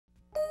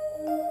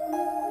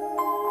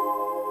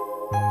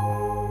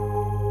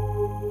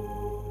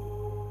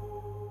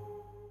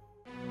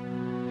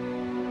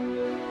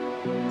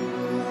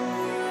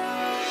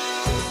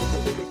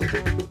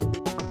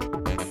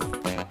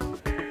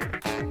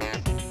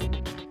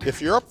If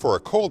you're up for a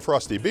cold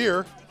frosty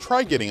beer,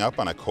 try getting up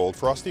on a cold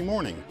frosty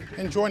morning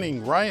and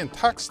joining Ryan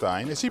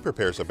Tockstein as he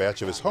prepares a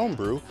batch of his home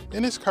brew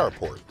in his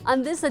carport.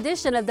 On this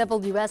edition of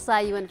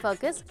WSIU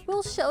InFocus,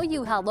 we'll show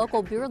you how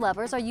local beer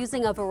lovers are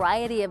using a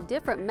variety of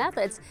different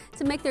methods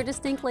to make their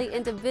distinctly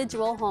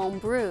individual home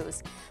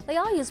brews. They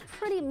all use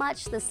pretty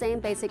much the same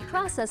basic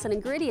process and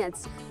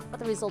ingredients, but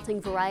the resulting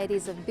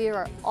varieties of beer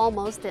are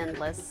almost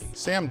endless.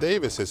 Sam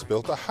Davis has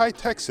built a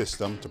high-tech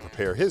system to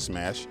prepare his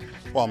mash,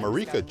 while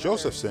Marika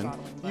Josephson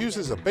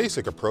uses a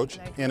basic approach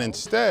and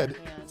instead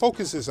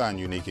focuses on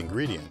unique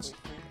ingredients.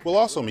 We'll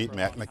also meet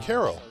Matt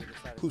McCarroll,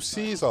 who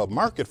sees a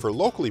market for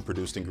locally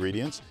produced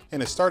ingredients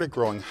and has started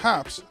growing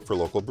hops for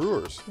local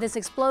brewers. This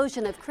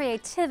explosion of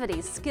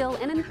creativity, skill,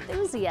 and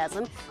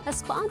enthusiasm has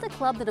spawned a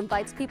club that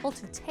invites people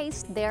to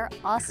taste their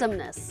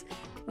awesomeness.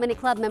 Many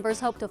club members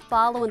hope to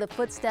follow in the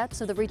footsteps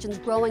of the region's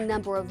growing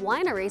number of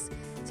wineries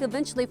to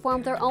eventually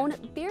form their own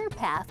beer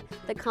path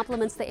that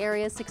complements the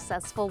area's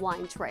successful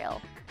wine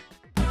trail.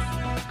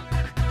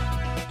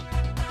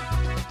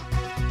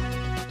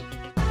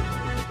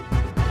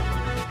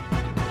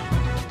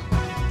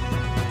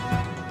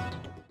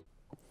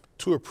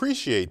 To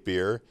appreciate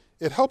beer,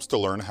 it helps to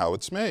learn how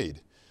it's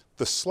made.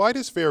 The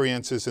slightest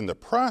variances in the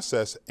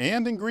process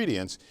and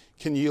ingredients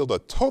can yield a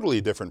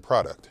totally different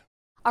product.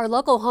 Our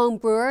local home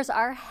brewers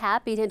are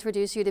happy to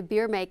introduce you to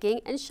beer making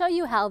and show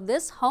you how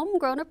this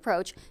homegrown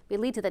approach may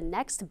lead to the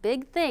next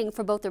big thing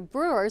for both the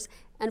brewers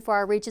and for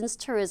our region's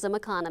tourism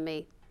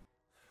economy.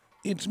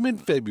 It's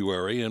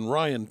mid-February and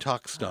Ryan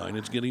Tockstein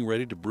is getting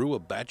ready to brew a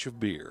batch of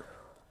beer.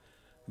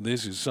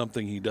 This is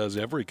something he does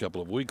every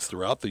couple of weeks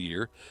throughout the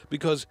year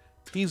because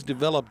he's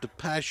developed a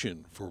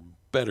passion for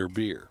better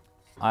beer.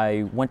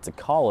 I went to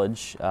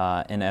college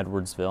in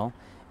Edwardsville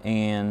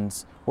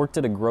and worked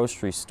at a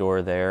grocery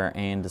store there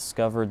and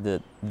discovered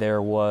that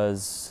there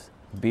was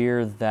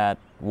beer that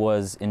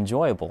was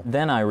enjoyable.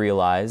 Then I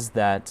realized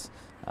that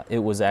it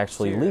was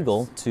actually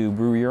legal to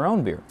brew your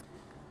own beer.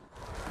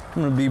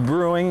 I'm going to be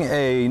brewing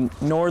a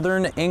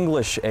Northern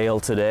English ale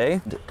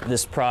today.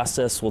 This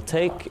process will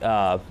take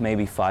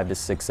maybe 5 to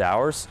 6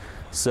 hours,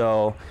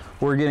 so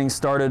we're getting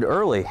started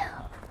early.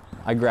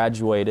 I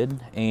graduated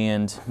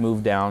and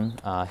moved down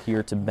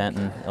here to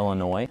Benton,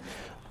 Illinois.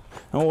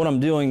 And what I'm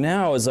doing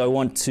now is I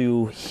want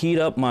to heat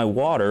up my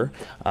water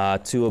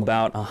to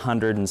about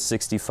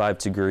 165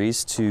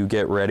 degrees to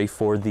get ready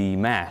for the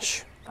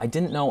mash. I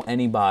didn't know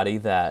anybody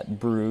that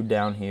brewed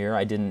down here.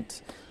 I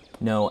didn't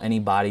know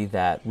anybody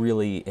that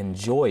really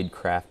enjoyed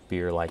craft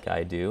beer like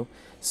I do.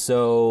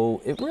 So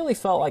it really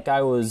felt like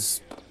I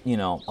was,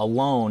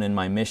 alone in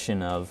my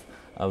mission of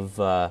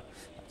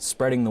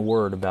spreading the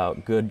word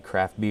about good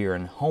craft beer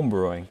and home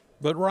brewing.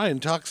 But Ryan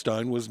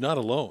Tockstein was not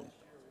alone.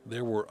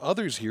 There were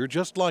others here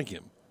just like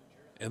him,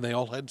 and they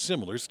all had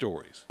similar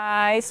stories.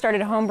 I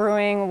started home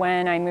brewing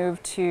when I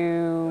moved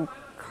to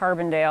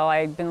Carbondale.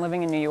 I'd been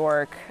living in New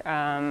York,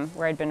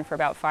 where I'd been for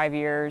about 5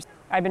 years.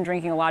 I'd been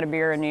drinking a lot of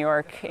beer in New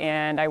York,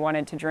 and I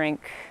wanted to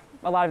drink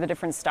a lot of the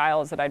different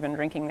styles that I'd been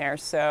drinking there.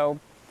 So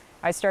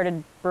I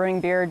started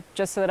brewing beer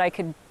just so that I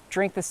could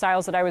drink the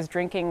styles that I was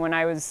drinking when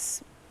I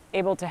was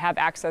able to have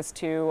access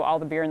to all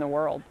the beer in the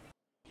world.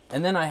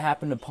 And then I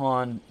happened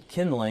upon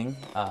Kindling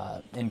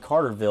in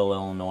Carterville,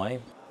 Illinois.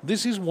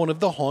 This is one of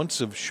the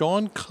haunts of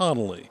Sean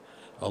Connolly,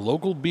 a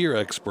local beer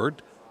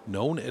expert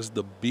known as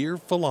the Beer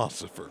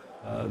Philosopher.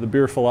 The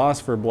Beer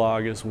Philosopher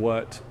blog is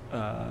what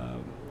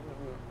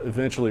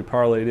eventually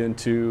parlayed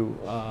into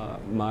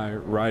my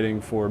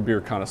writing for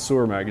Beer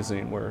Connoisseur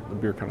magazine, where the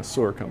Beer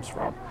Connoisseur comes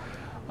from.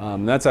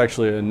 That's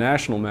actually a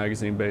national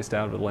magazine based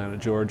out of Atlanta,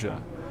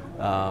 Georgia,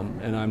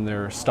 and I'm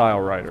their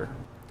style writer.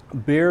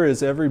 Beer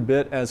is every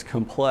bit as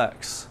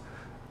complex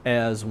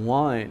as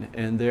wine,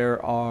 and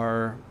there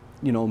are,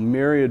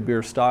 myriad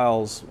beer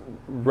styles.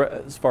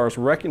 As far as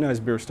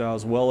recognized beer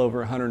styles, well over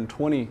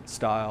 120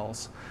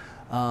 styles,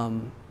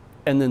 and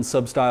then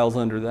sub-styles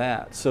under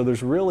that. So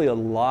there's really a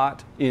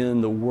lot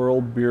in the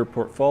world beer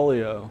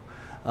portfolio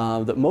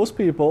that most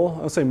people,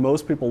 I'll say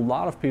most people, a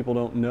lot of people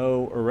don't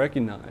know or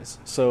recognize.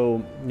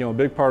 So, a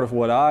big part of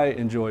what I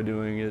enjoy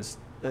doing is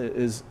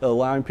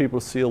allowing people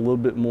to see a little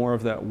bit more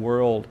of that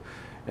world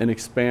and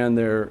expand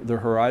their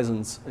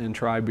horizons and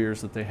try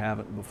beers that they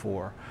haven't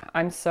before.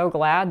 I'm so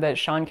glad that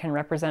Sean can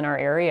represent our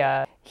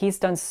area. He's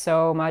done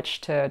so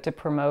much to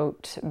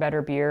promote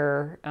better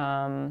beer,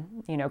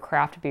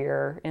 craft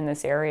beer in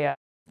this area.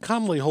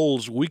 Connolly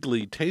holds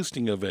weekly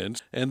tasting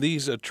events, and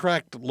these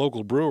attract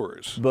local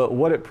brewers. But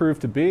what it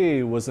proved to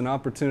be was an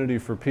opportunity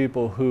for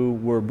people who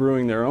were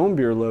brewing their own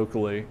beer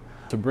locally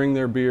to bring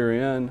their beer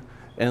in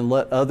and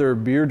let other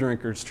beer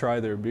drinkers try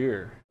their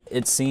beer.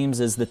 It seems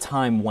as the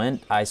time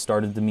went, I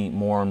started to meet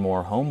more and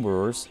more home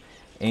brewers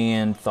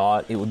and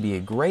thought it would be a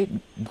great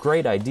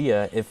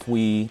idea if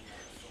we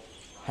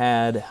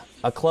had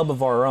a club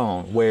of our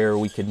own where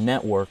we could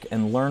network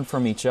and learn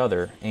from each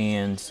other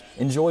and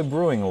enjoy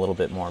brewing a little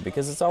bit more,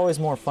 because it's always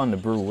more fun to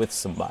brew with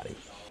somebody.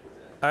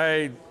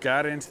 I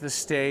got into the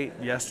state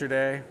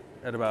yesterday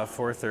at about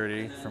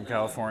 4:30 from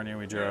California.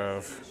 We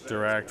drove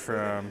direct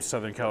from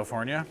Southern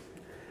California,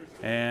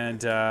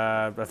 And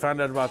I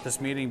found out about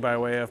this meeting by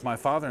way of my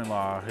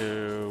father-in-law,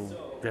 who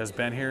has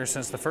been here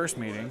since the first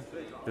meeting,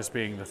 this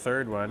being the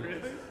third one.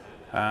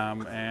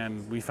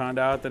 And we found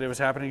out that it was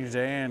happening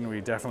today, and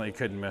we definitely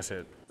couldn't miss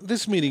it.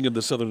 This meeting of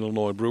the Southern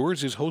Illinois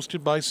Brewers is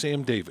hosted by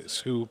Sam Davis,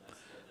 who,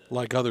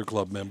 like other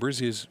club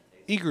members, is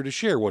eager to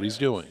share what he's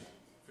doing.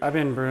 I've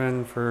been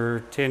brewing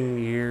for 10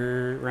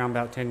 years, around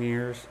about 10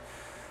 years.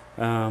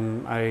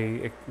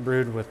 I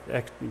brewed with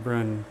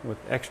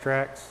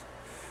extracts,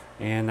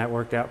 and that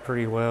worked out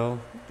pretty well.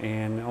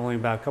 And only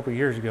about a couple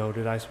years ago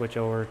did I switch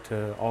over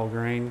to all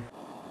grain.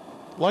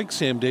 Like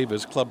Sam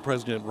Davis, Club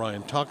President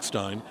Ryan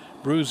Tockstein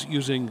brews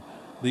using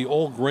the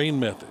all grain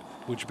method,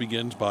 which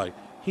begins by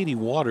heating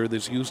water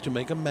that's used to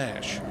make a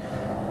mash.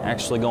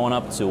 Actually going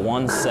up to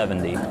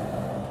 170.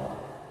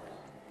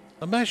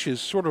 A mash is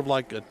sort of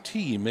like a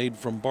tea made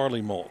from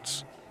barley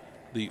malts.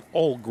 The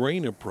all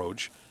grain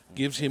approach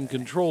gives him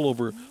control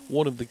over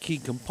one of the key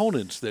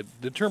components that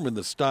determine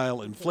the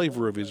style and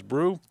flavor of his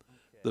brew,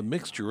 the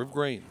mixture of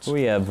grains.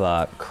 We have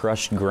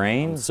crushed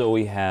grain, so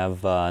we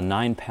have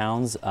 9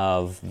 pounds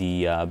of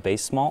the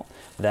base malt.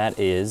 That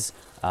is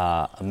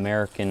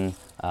American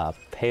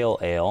Pale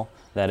Ale.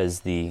 That is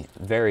the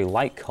very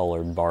light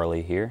colored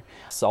barley here.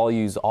 So I'll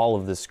use all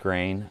of this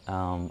grain.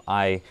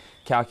 I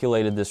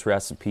calculated this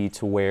recipe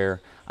to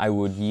where I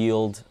would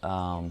yield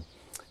about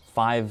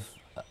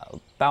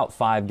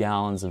 5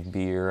 gallons of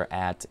beer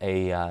at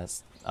a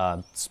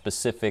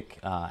specific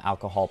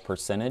alcohol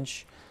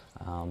percentage.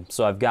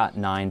 So I've got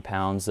 9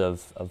 pounds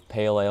of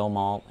pale ale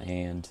malt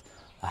and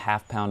a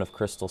 ½ pound of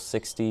Crystal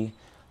 60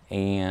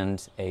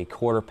 and a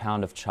 ¼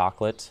 pound of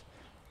chocolate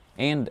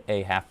and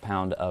a ½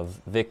 pound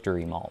of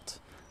Victory malt.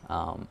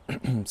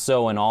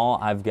 So in all,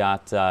 I've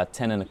got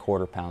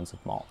 10¼ pounds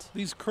of malt.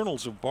 These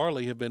kernels of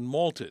barley have been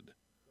malted.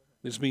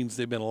 This means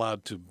they've been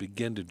allowed to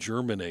begin to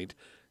germinate,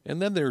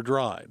 and then they're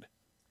dried.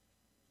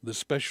 The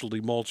specialty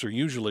malts are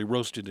usually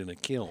roasted in a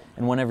kiln.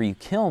 And whenever you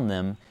kiln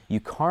them, you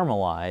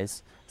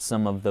caramelize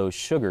some of those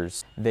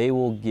sugars. They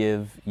will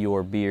give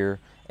your beer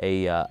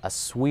a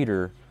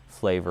sweeter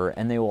flavor,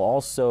 and they will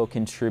also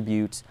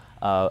contribute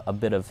a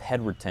bit of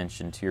head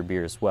retention to your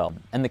beer as well.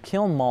 And the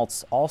kiln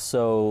malts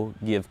also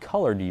give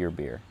color to your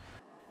beer.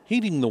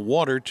 Heating the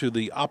water to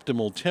the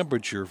optimal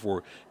temperature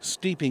for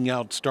steeping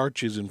out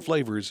starches and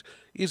flavors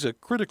is a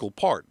critical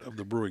part of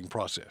the brewing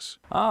process.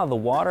 The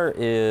water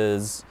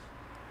is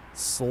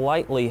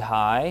slightly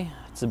high.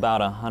 It's about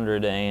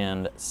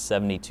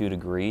 172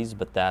 degrees,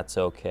 but that's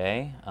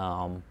okay.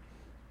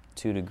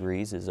 2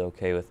 degrees is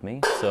okay with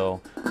me.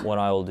 So what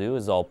I will do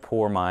is I'll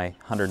pour my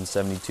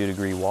 172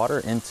 degree water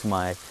into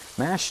my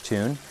mash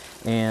tun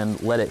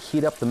and let it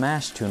heat up the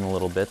mash tun a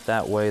little bit.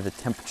 That way the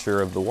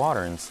temperature of the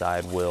water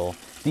inside will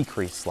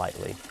decrease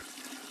slightly.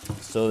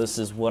 So this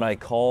is what I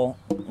call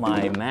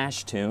my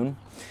mash tun,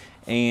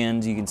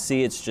 and you can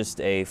see it's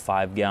just a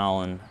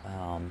 5-gallon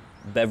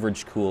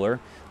beverage cooler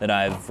that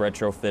I've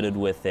retrofitted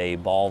with a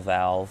ball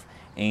valve,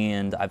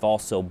 and I've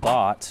also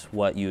bought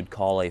what you'd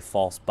call a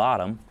false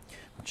bottom,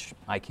 which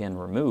I can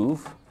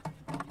remove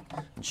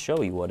and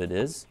show you what it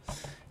is.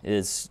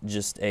 It's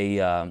just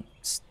a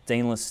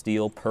stainless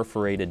steel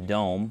perforated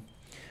dome,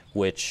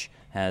 which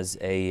has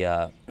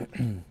a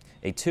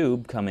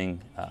tube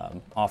coming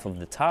off of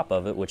the top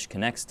of it, which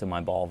connects to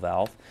my ball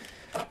valve.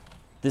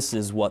 This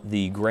is what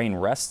the grain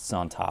rests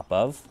on top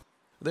of.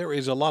 There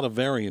is a lot of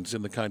variance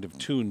in the kind of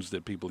tunes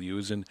that people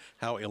use and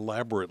how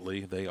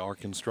elaborately they are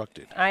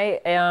constructed. I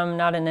am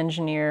not an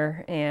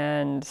engineer,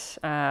 and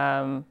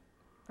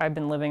I've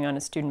been living on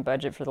a student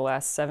budget for the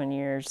last 7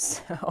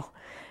 years. So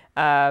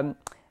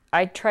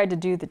I tried to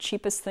do the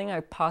cheapest thing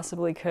I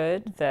possibly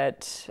could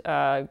that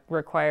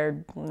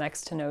required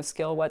next to no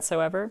skill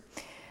whatsoever.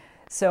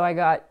 So I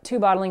got 2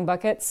 bottling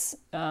buckets.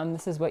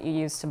 This is what you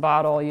use to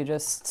bottle. You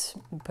just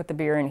put the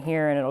beer in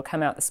here and it'll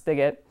come out the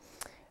spigot.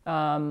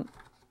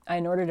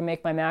 In order to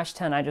make my mash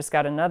tun, I just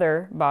got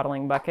another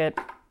bottling bucket,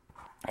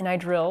 and I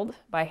drilled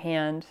by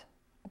hand,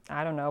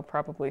 I don't know,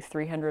 probably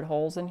 300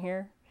 holes in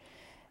here.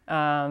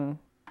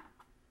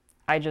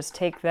 I just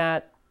take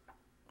that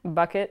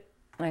bucket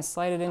and I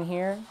slide it in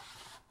here,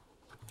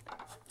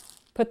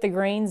 put the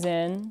grains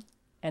in,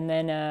 and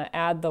then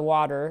add the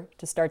water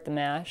to start the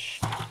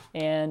mash.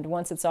 And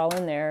once it's all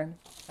in there,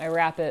 I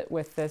wrap it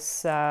with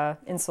this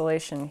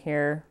insulation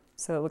here,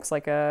 so it looks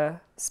like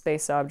a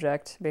space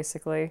object,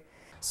 basically.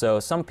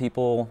 So some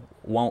people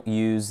won't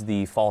use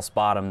the false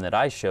bottom that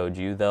I showed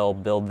you. They'll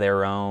build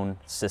their own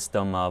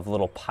system of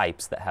little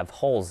pipes that have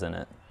holes in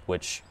it,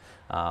 which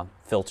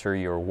filter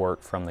your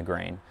wort from the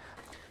grain.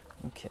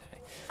 Okay,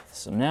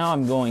 so now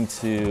I'm going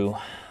to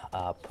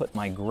put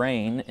my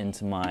grain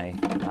into my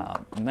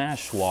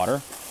mash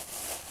water,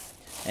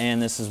 and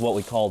this is what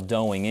we call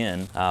doughing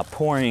in.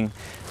 Pouring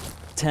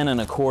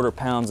 10¼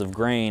 pounds of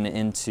grain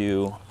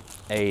into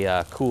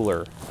a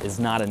cooler is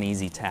not an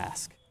easy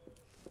task.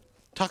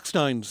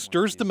 Tockstein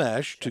stirs the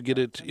mash to get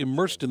it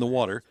immersed in the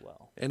water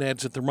and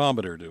adds a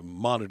thermometer to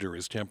monitor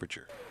his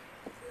temperature.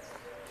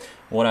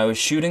 What I was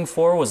shooting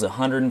for was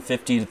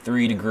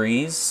 153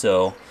 degrees,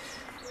 so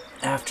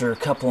after a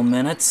couple of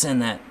minutes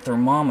and that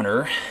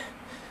thermometer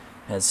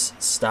has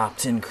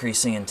stopped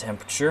increasing in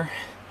temperature,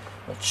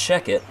 we'll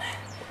check it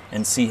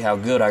and see how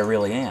good I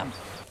really am.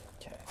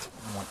 Okay,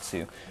 I want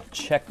to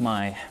check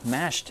my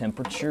mash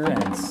temperature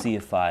and see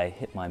if I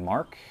hit my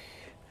mark,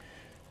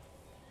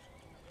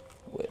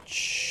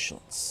 which,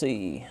 let's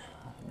see,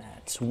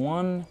 that's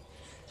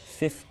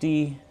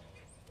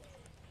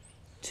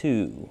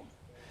 152.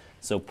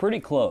 So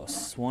pretty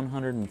close,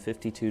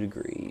 152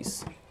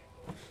 degrees.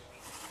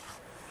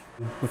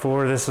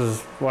 Before, this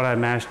is what I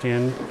mashed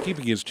in.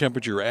 Keeping his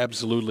temperature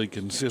absolutely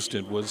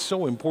consistent was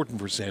so important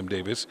for Sam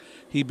Davis,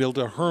 he built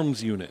a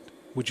HERMS unit,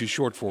 which is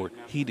short for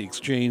Heat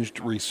Exchanged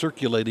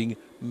Recirculating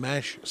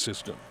Mash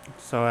System.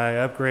 So I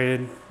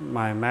upgraded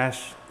my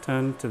mash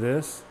tun to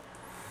this.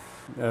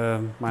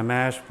 My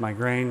mash, my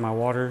grain, my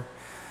water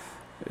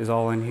is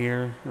all in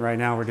here. Right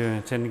now we're doing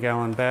a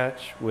 10-gallon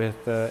batch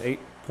with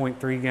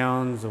 8.3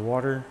 gallons of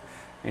water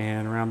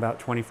and around about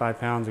 25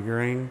 pounds of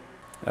grain.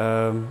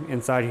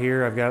 Inside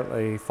here I've got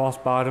a false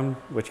bottom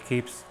which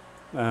keeps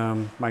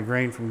my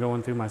grain from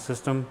going through my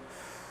system.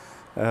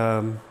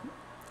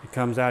 It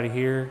comes out of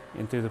here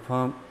into the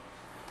pump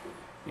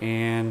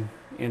and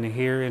into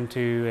here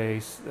into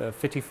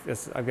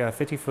I've got a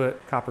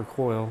 50-foot copper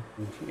coil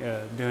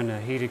doing a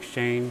heat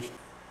exchange,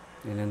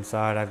 and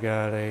inside I've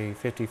got a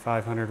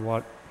 5,500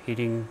 watt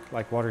heating,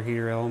 like water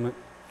heater element.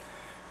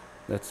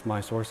 That's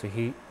my source of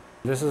heat.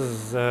 This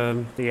is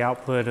the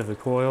output of the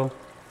coil.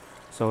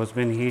 So it's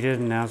been heated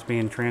and now it's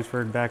being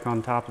transferred back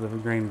on top of the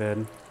grain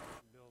bed.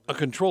 A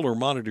controller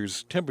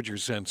monitors temperature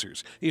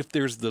sensors. If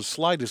there's the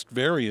slightest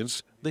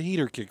variance, the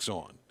heater kicks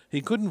on.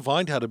 He couldn't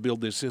find how to build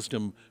this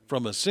system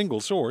from a single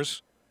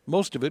source.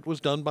 Most of it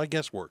was done by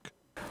guesswork.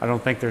 I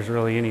don't think there's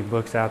really any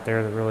books out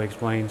there that really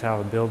explains how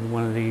to build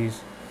one of these.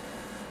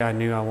 I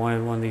knew I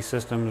wanted one of these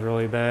systems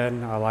really bad.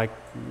 I like,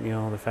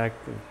 the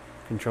fact of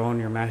controlling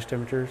your mash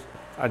temperatures.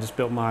 I just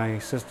built my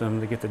system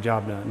to get the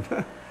job done.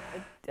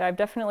 I've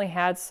definitely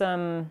had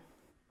some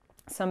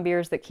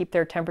beers that keep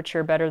their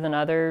temperature better than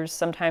others.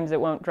 Sometimes it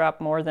won't drop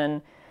more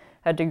than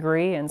a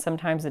degree, and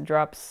sometimes it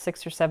drops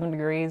 6 or 7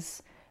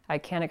 degrees. I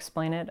can't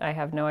explain it. I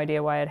have no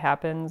idea why it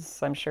happens.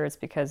 I'm sure it's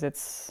because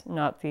it's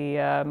not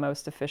the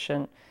most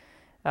efficient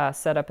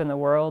setup in the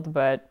world,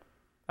 but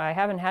I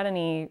haven't had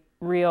any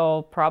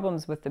real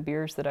problems with the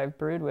beers that I've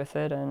brewed with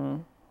it,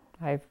 and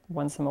I've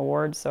won some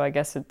awards, so I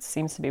guess it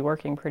seems to be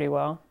working pretty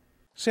well.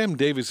 Sam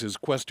Davis's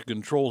quest to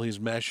control his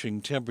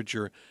mashing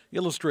temperature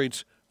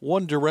illustrates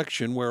one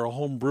direction where a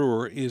home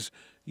brewer is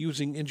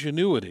using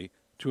ingenuity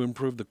to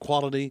improve the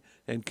quality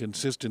and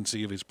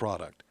consistency of his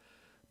product.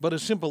 But a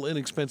simple,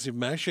 inexpensive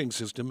mashing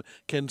system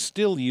can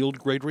still yield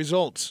great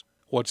results.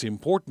 What's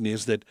important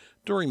is that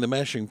during the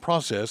mashing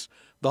process,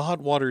 the hot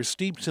water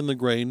steeps in the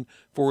grain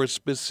for a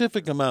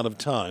specific amount of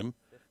time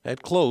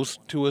at close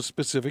to a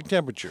specific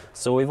temperature.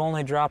 So we've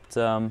only dropped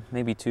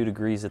maybe 2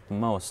 degrees at the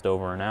most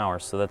over an hour,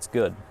 so that's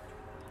good.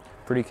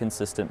 Pretty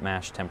consistent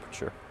mash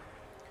temperature.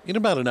 In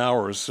about an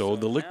hour or so,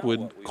 the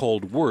liquid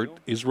called Wort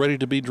is ready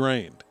to be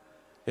drained.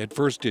 At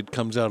first it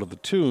comes out of the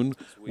tune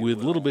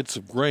with little bits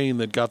of grain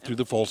that got through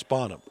the false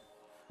bottom.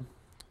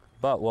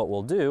 But what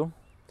we'll do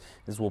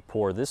is we'll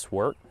pour this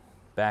Wort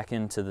back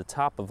into the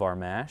top of our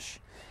mash,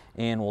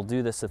 and we'll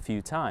do this a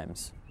few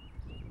times.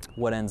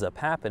 What ends up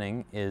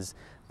happening is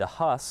the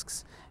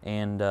husks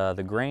and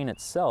the grain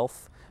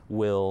itself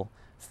will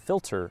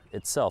filter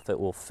itself. It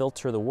will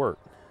filter the Wort.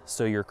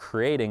 So you're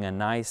creating a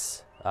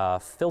nice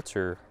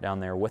filter down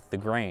there with the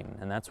grain,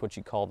 and that's what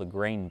you call the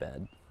grain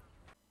bed.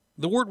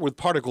 The Wort with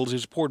particles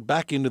is poured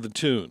back into the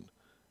tune.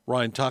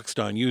 Ryan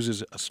Tockstein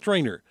uses a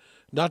strainer,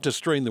 not to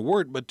strain the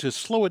Wort, but to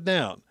slow it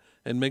down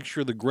and make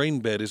sure the grain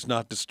bed is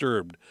not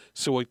disturbed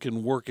so it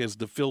can work as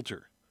the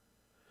filter.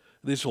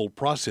 This whole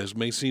process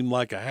may seem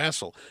like a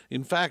hassle.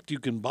 In fact, you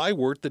can buy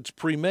Wort that's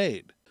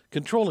pre-made.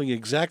 Controlling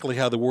exactly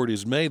how the Wort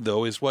is made,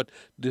 though, is what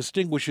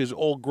distinguishes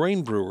all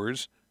grain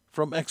brewers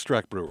from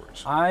extract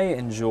brewers. I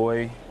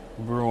enjoy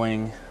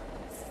brewing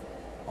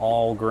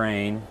all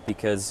grain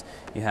because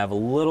you have a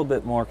little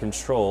bit more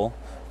control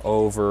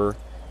over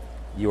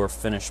your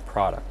finished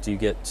product. You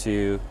get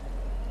to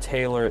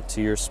tailor it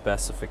to your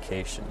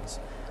specifications.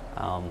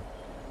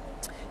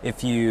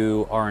 If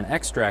you are an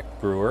extract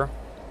brewer,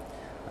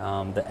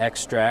 the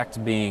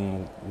extract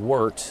being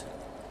wort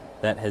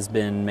that has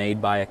been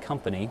made by a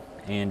company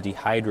and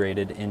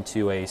dehydrated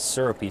into a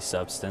syrupy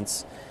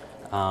substance,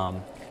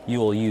 you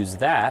will use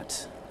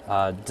that,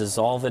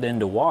 dissolve it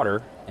into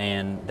water,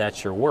 and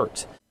that's your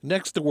wort.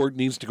 Next, the wort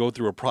needs to go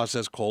through a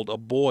process called a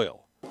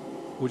boil,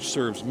 which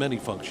serves many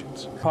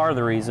functions. Part of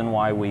the reason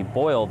why we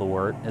boil the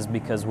wort is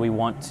because we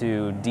want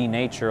to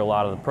denature a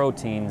lot of the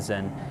proteins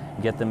and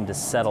get them to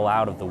settle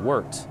out of the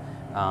wort,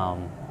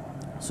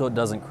 so it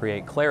doesn't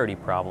create clarity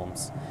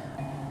problems.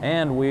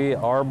 And we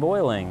are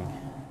boiling.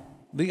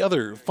 The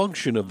other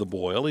function of the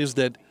boil is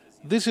that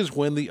this is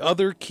when the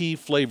other key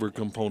flavor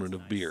component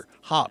of beer,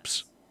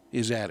 hops,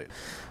 is added.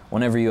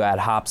 Whenever you add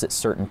hops at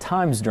certain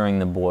times during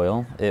the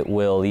boil, it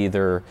will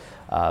either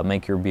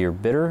make your beer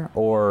bitter,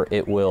 or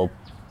it will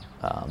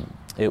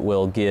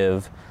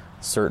give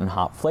certain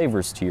hop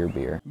flavors to your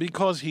beer.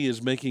 Because he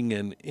is making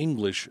an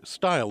English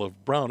style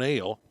of brown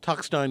ale,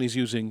 Tockstein is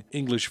using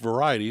English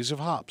varieties of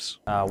hops.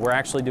 We're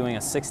actually doing a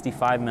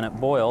 65-minute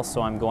boil,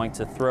 so I'm going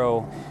to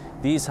throw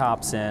these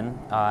hops in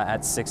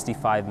at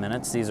 65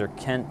 minutes. These are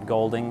Kent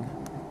Golding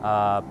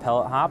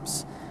pellet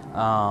hops.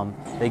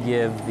 They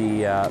give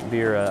the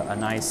beer a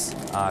nice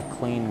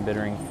clean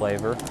bittering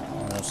flavor.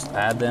 I'll just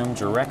add them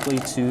directly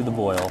to the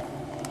boil.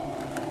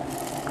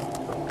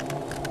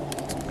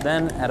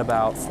 Then at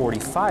about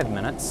 45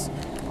 minutes,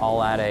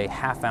 I'll add a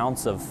 ½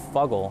 ounce of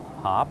Fuggle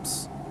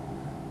hops.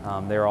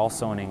 They're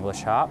also an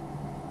English hop.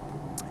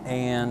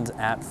 And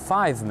at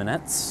 5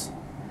 minutes,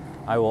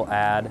 I will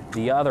add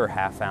the other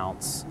 ½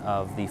 ounce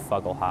of the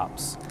Fuggle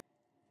hops.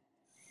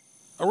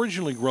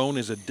 Originally grown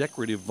as a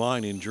decorative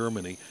vine in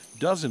Germany,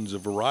 dozens of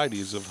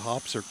varieties of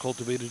hops are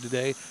cultivated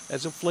today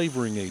as a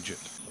flavoring agent.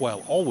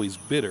 While always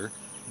bitter,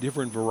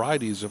 different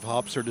varieties of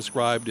hops are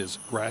described as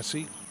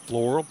grassy,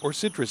 floral, or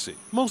citrusy.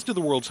 Most of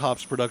the world's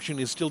hops production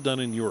is still done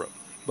in Europe,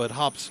 but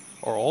hops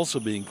are also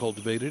being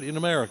cultivated in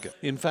America.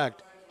 In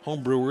fact,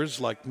 home brewers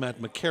like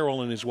Matt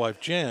McCarroll and his wife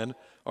Jan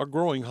are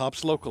growing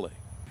hops locally.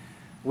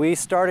 We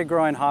started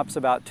growing hops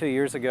about 2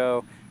 years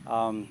ago,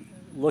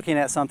 looking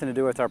at something to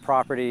do with our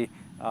property,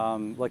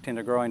 looked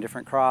into growing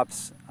different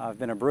crops. I've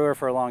been a brewer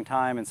for a long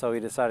time, and so we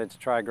decided to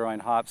try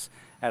growing hops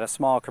at a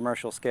small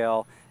commercial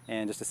scale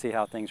and just to see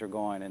how things are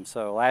going. And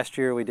so last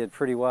year we did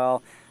pretty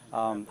well.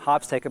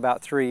 Hops take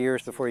about 3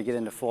 years before you get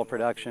into full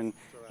production,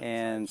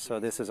 and so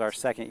this is our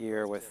second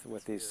year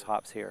with these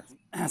hops here.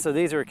 So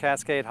these are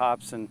Cascade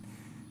hops, and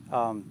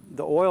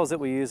the oils that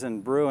we use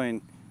in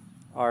brewing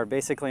are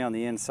basically on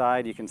the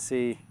inside. You can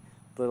see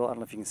little, I don't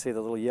know if you can see the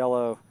little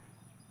yellow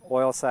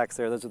oil sacs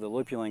there. Those are the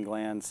lupulin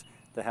glands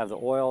that have the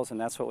oils,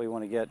 and that's what we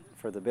want to get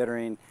for the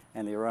bittering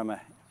and the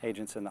aroma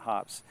agents in the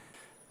hops.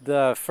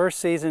 The first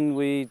season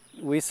we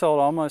sold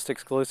almost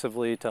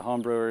exclusively to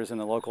home brewers in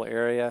the local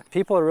area.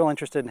 People are real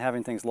interested in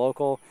having things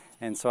local,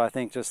 and so I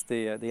think just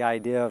the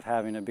idea of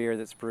having a beer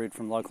that's brewed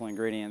from local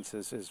ingredients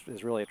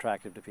is really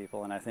attractive to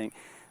people, and I think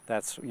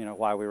that's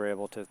why we were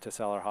able to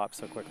sell our hops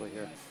so quickly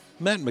here.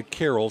 Matt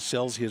McCarroll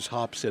sells his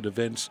hops at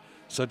events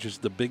such as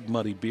the Big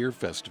Muddy Beer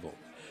Festival,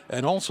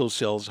 and also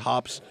sells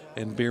hops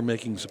and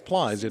beer-making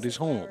supplies at his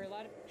home.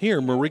 Here,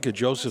 Marika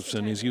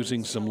Josephson is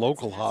using some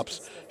local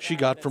hops she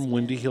got from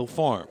Windy Hill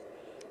Farm.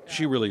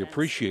 She really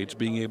appreciates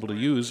being able to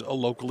use a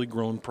locally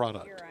grown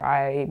product.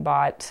 I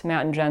bought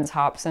Mountain Jen's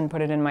hops and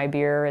put it in my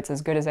beer. It's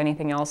as good as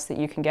anything else that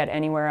you can get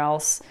anywhere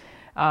else.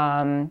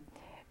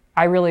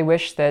 I really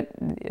wish that,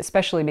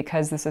 especially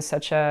because this is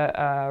such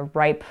a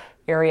ripe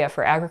area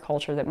for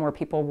agriculture, that more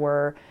people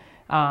were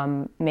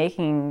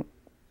making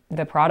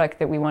the product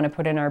that we want to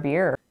put in our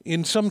beer.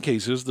 In some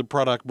cases, the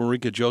product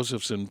Marika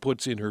Josephson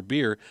puts in her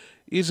beer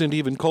isn't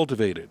even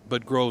cultivated,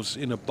 but grows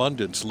in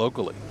abundance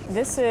locally.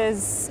 This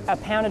is a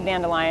pound of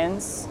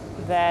dandelions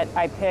that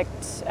I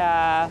picked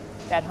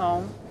at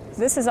home.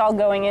 This is all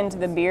going into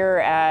the beer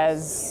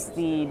as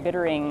the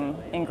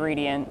bittering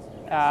ingredient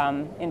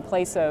in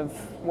place of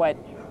what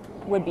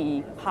would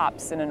be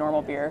hops in a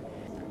normal beer.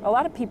 A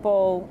lot of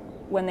people,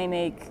 when they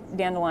make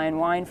dandelion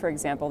wine, for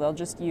example, they'll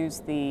just use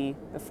the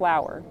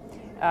flower.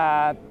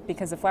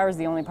 Because the flower is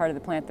the only part of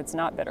the plant that's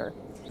not bitter.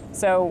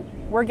 So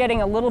we're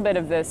getting a little bit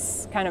of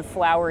this kind of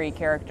flowery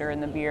character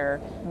in the beer,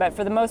 but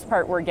for the most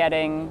part we're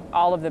getting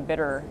all of the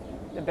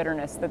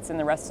bitterness that's in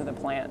the rest of the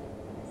plant.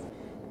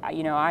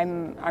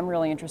 I'm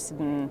really interested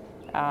in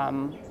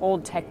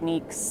old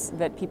techniques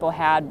that people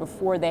had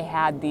before they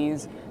had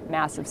these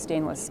massive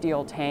stainless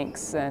steel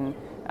tanks, and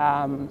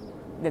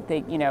that they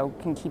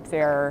can keep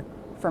their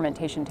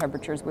fermentation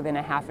temperatures within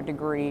a ½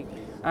 degree.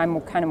 I'm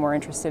kind of more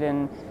interested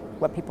in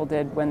what people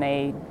did when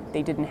they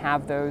didn't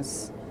have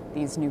these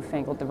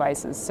newfangled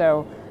devices.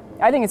 So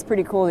I think it's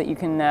pretty cool that you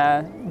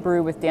can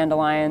brew with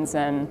dandelions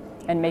and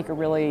make a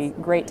really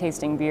great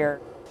tasting beer.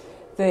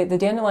 The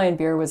dandelion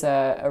beer was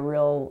a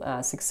real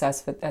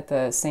success at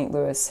the St.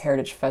 Louis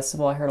Heritage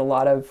Festival. I heard a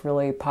lot of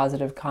really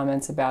positive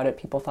comments about it.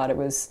 People thought it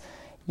was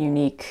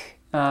unique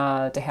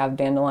to have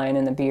dandelion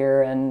in the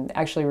beer, and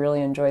actually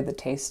really enjoyed the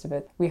taste of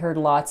it. We heard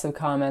lots of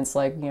comments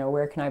like,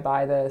 where can I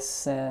buy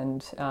this?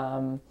 And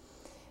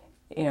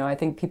I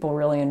think people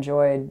really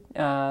enjoyed.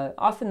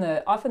 Often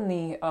the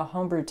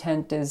homebrew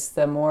tent is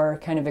the more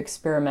kind of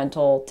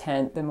experimental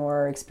tent, the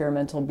more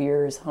experimental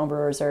beers.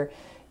 Homebrewers are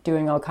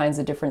doing all kinds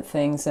of different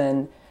things,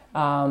 and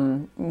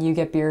you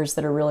get beers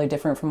that are really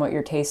different from what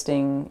you're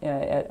tasting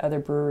at other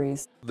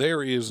breweries.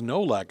 There is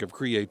no lack of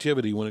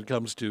creativity when it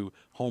comes to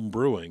home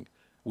brewing.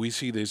 We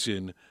see this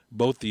in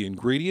both the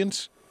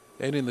ingredients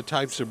and in the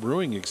types of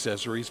brewing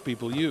accessories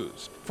people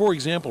use. For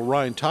example,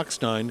 Ryan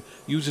Tockstein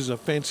uses a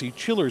fancy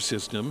chiller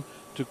system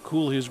to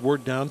cool his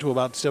wort down to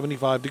about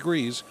 75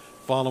 degrees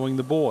following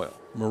the boil.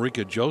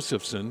 Marika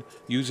Josephson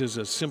uses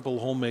a simple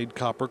homemade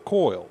copper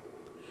coil.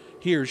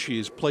 Here she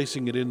is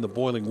placing it in the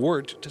boiling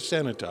wort to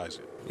sanitize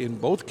it. In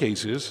both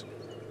cases,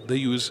 they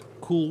use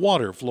cool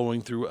water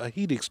flowing through a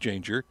heat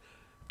exchanger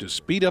to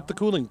speed up the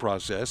cooling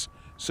process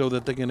so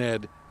that they can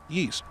add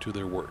yeast to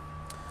their wort.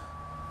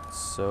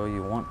 So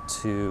you want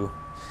to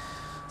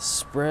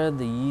spread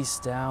the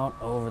yeast out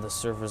over the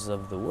surface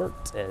of the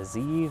wort as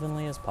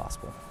evenly as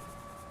possible.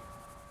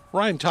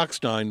 Ryan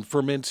Tockstein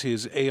ferments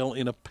his ale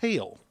in a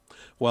pail,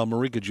 while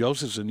Marika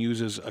Josephson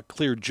uses a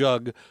clear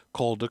jug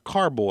called a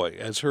carboy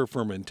as her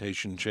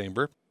fermentation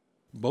chamber.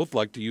 Both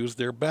like to use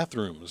their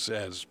bathrooms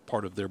as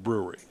part of their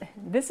brewery.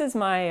 This is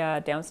my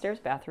downstairs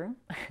bathroom.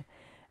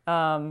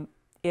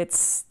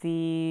 It's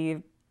the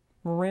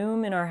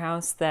room in our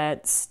house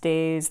that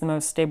stays the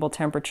most stable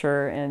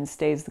temperature and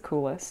stays the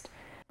coolest.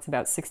 It's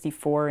about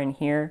 64 in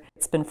here.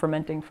 It's been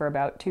fermenting for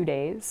about 2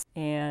 days,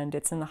 and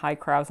it's in the high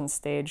krausen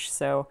stage,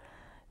 so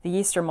the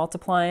yeast are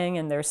multiplying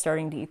and they're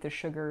starting to eat the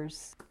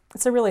sugars.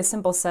 It's a really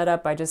simple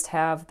setup. I just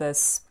have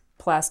this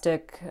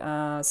plastic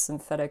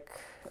synthetic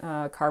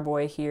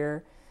carboy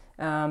here.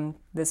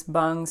 This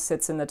bung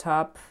sits in the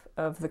top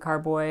of the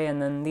carboy,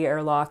 and then the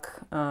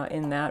airlock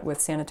in that with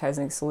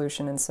sanitizing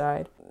solution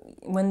inside.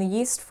 When the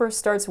yeast first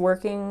starts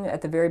working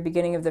at the very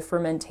beginning of the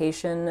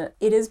fermentation,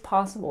 it is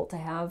possible to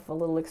have a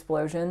little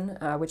explosion,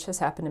 which has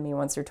happened to me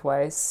once or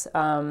twice.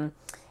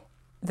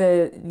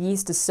 The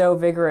yeast is so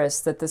vigorous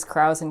that this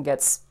krausen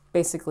gets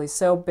basically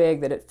so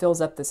big that it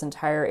fills up this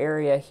entire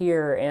area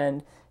here,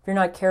 and if you're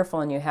not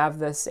careful and you have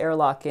this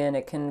airlock in,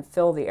 it can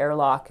fill the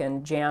airlock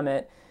and jam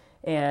it,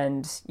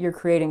 and you're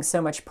creating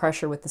so much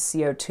pressure with the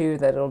CO2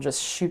 that it'll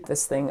just shoot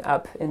this thing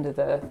up into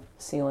the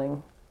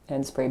ceiling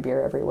and spray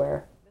beer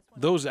everywhere.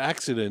 Those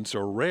accidents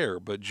are rare,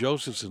 but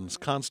Josephson's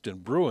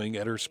constant brewing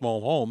at her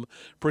small home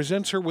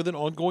presents her with an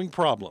ongoing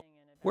problem: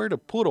 where to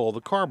put all the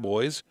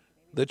carboys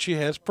that she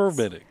has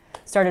fermenting.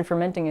 Started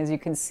fermenting, as you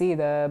can see,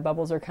 the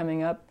bubbles are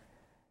coming up.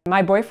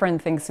 My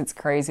boyfriend thinks it's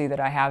crazy that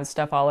I have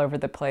stuff all over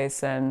the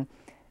place, and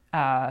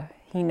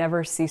he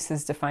never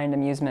ceases to find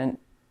amusement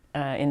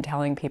in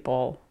telling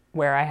people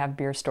where I have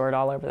beer stored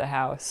all over the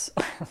house.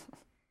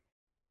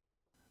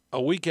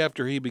 A week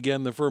after he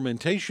began the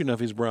fermentation of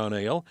his brown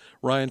ale,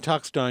 Ryan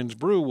Tockstein's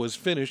brew was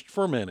finished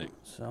fermenting.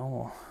 So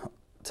we'll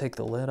take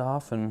the lid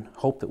off and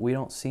hope that we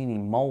don't see any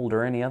mold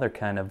or any other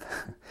kind of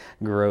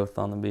growth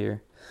on the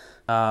beer.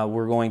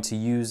 We're going to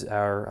use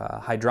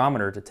our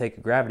hydrometer to take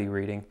a gravity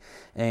reading,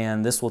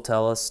 and this will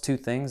tell us two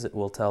things. It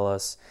will tell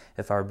us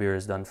if our beer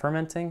is done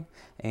fermenting,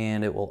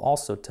 and it will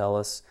also tell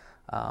us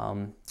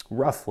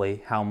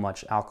roughly how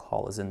much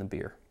alcohol is in the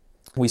beer.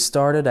 We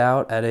started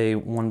out at a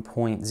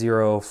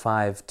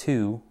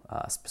 1.052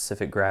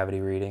 specific gravity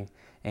reading,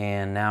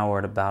 and now we're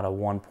at about a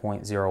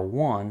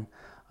 1.01.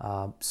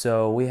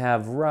 So we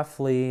have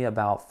roughly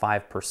about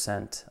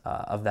 5%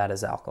 of that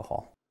as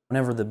alcohol.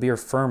 Whenever the beer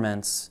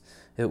ferments,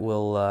 it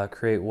will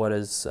create what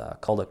is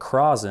called a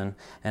krausen,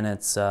 and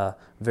it's a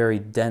very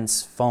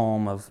dense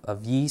foam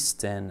of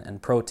yeast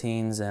and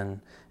proteins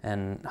and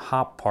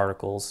hop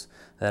particles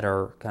that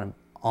are kind of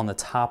on the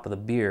top of the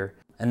beer.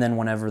 And then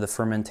whenever the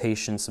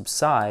fermentation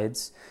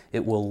subsides,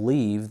 it will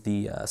leave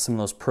some of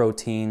those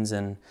proteins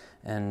and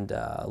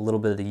a little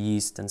bit of the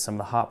yeast and some of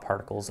the hop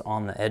particles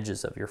on the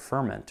edges of your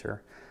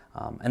fermenter.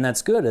 And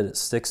that's good. It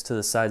sticks to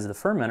the sides of the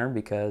fermenter,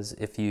 because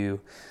if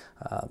you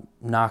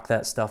knock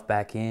that stuff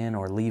back in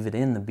or leave it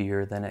in the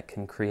beer, then it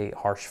can create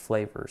harsh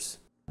flavors.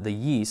 The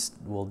yeast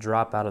will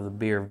drop out of the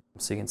beer,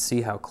 so you can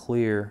see how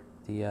clear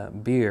the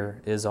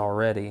beer is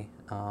already.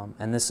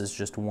 And this is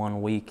just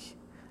 1 week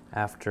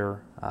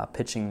after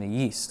pitching the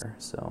yeast,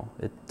 so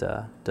it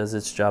does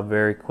its job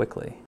very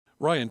quickly.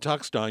 Ryan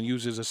Tockstein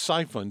uses a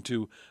siphon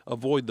to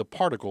avoid the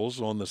particles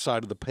on the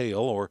side of the pail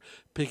or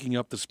picking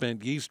up the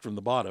spent yeast from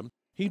the bottom.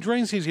 He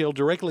drains his ale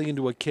directly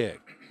into a keg.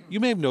 You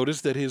may have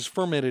noticed that his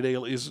fermented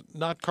ale is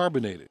not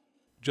carbonated.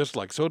 Just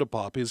like soda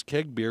pop, his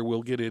keg beer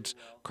will get its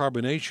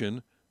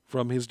carbonation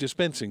from his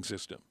dispensing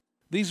system.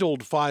 These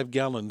old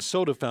 5-gallon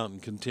soda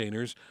fountain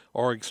containers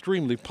are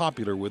extremely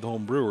popular with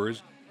home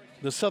brewers.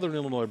 The Southern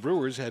Illinois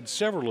Brewers had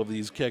several of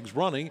these kegs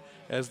running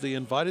as they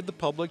invited the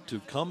public to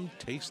come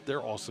taste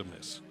their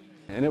awesomeness.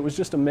 And it was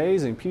just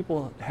amazing.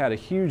 People had a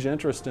huge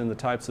interest in the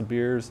types of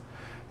beers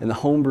and the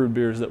homebrewed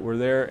beers that were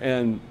there.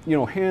 And, you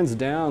know, hands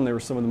down, they were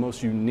some of the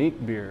most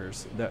unique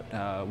beers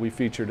that we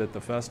featured at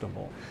the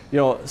festival. You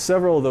know,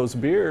 several of those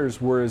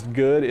beers were as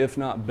good, if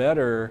not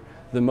better,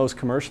 than most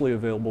commercially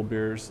available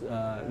beers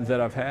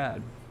that I've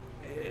had.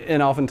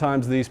 And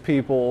oftentimes these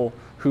people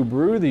who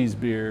brew these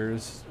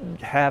beers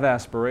have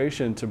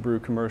aspiration to brew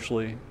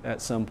commercially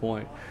at some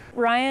point.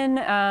 Ryan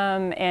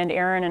and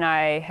Aaron and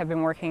I have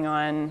been working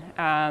on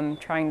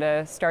trying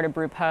to start a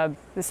brew pub.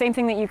 The same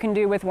thing that you can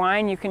do with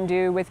wine, you can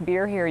do with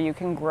beer here. You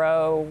can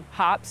grow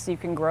hops, you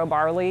can grow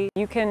barley.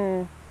 You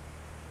can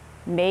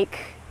make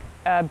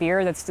a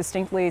beer that's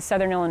distinctly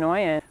Southern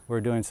Illinois. We're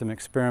doing some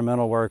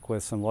experimental work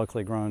with some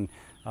locally grown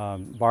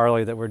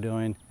barley that we're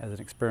doing as an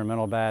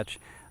experimental batch.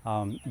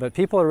 But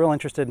people are real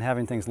interested in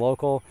having things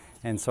local,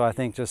 and so I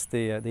think just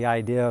the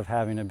idea of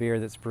having a beer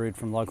that's brewed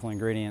from local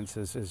ingredients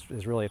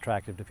is really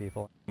attractive to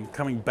people.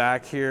 Coming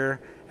back here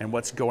and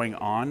what's going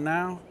on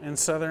now in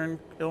Southern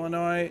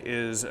Illinois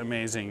is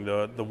amazing.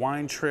 The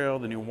wine trail,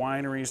 the new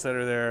wineries that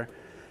are there,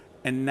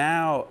 and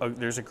now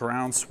there's a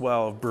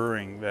groundswell of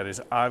brewing that is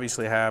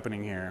obviously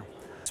happening here.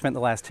 spent the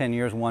last 10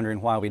 years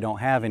wondering why we don't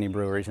have any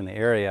breweries in the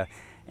area,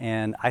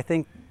 and I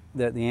think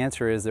that the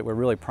answer is that we're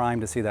really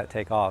primed to see that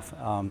take off.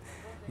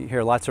 You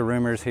hear lots of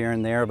rumors here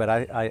and there, but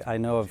I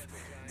know of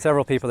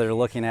several people that are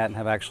looking at and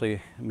have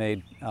actually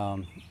made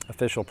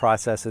official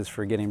processes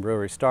for getting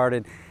breweries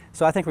started.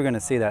 So I think we're going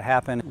to see that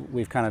happen.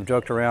 We've kind of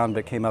joked around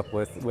but came up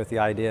with the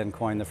idea and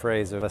coined the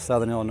phrase of a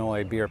Southern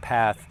Illinois beer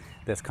path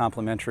that's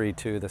complementary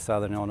to the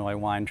Southern Illinois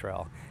wine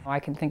trail. I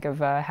can think of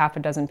half a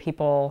dozen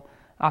people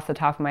off the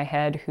top of my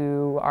head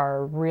who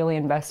are really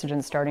invested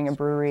in starting a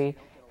brewery,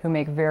 who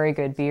make very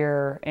good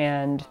beer,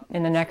 and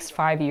in the next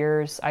 5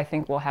 years I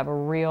think we'll have a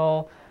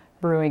real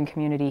brewing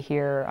community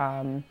here,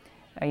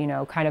 you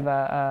know, kind of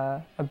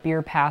a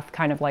beer path,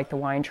 kind of like the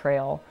wine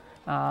trail,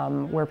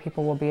 where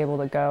people will be able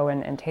to go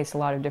and taste a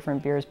lot of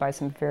different beers by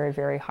some very,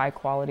 very high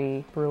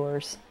quality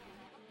brewers.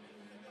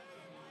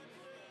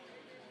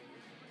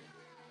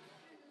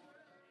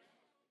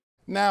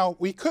 Now,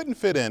 we couldn't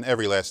fit in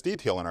every last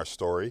detail in our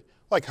story,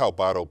 like how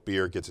bottled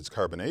beer gets its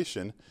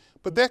carbonation,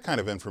 but that kind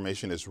of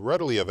information is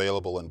readily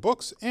available in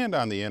books and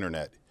on the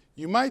internet.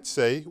 You might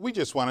say we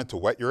just wanted to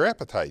whet your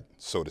appetite,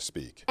 so to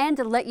speak. And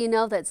to let you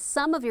know that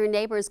some of your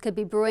neighbors could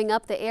be brewing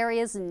up the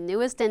area's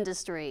newest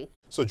industry.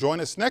 So join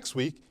us next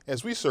week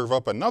as we serve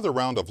up another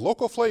round of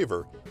local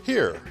flavor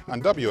here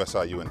on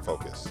WSIU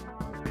InFocus.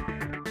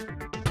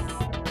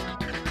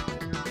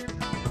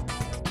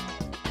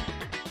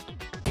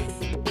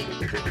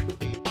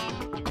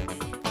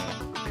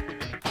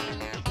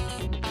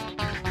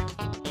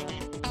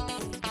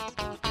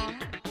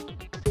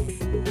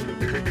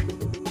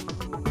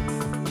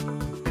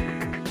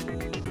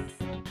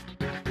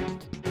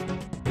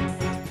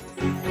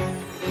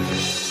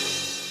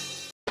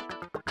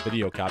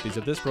 Video copies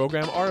of this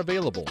program are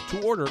available.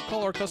 To order,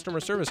 call our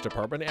customer service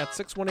department at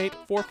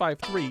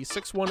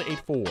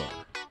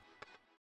 618-453-6184.